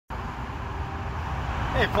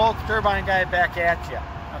Hey folks, Turbine Guy back at you.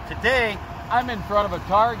 Now today, I'm in front of a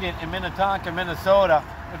Target in Minnetonka, Minnesota,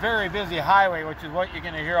 a very busy highway, which is what you're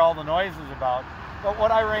going to hear all the noises about. But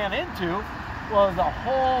what I ran into was a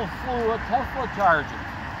whole slew of Tesla chargers.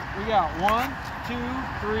 We got 1, 2,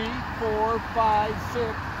 3, 4, 5,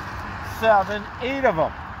 6, 7, 8 of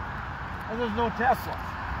them. And there's no Tesla.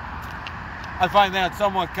 I find that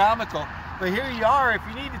somewhat comical. But here you are, if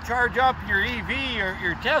you need to charge up your EV or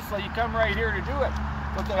your Tesla, you come right here to do it.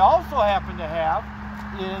 What they also happen to have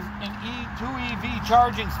is two EV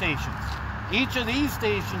charging stations. Each of these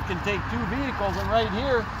stations can take 2 vehicles, and right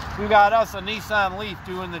here, we got us a Nissan Leaf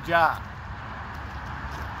doing the job.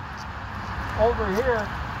 Over here,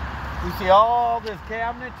 you see all this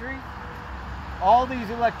cabinetry. All these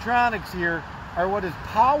electronics here are what is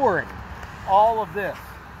powering all of this.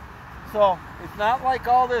 So it's not like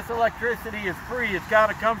all this electricity is free. It's got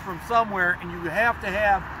to come from somewhere, and you have to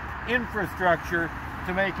have infrastructure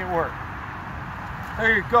to make it work.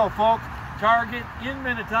 There you go, folks. Target in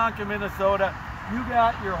Minnetonka, Minnesota. You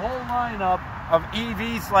got your whole lineup of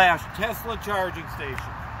EV/Tesla charging stations.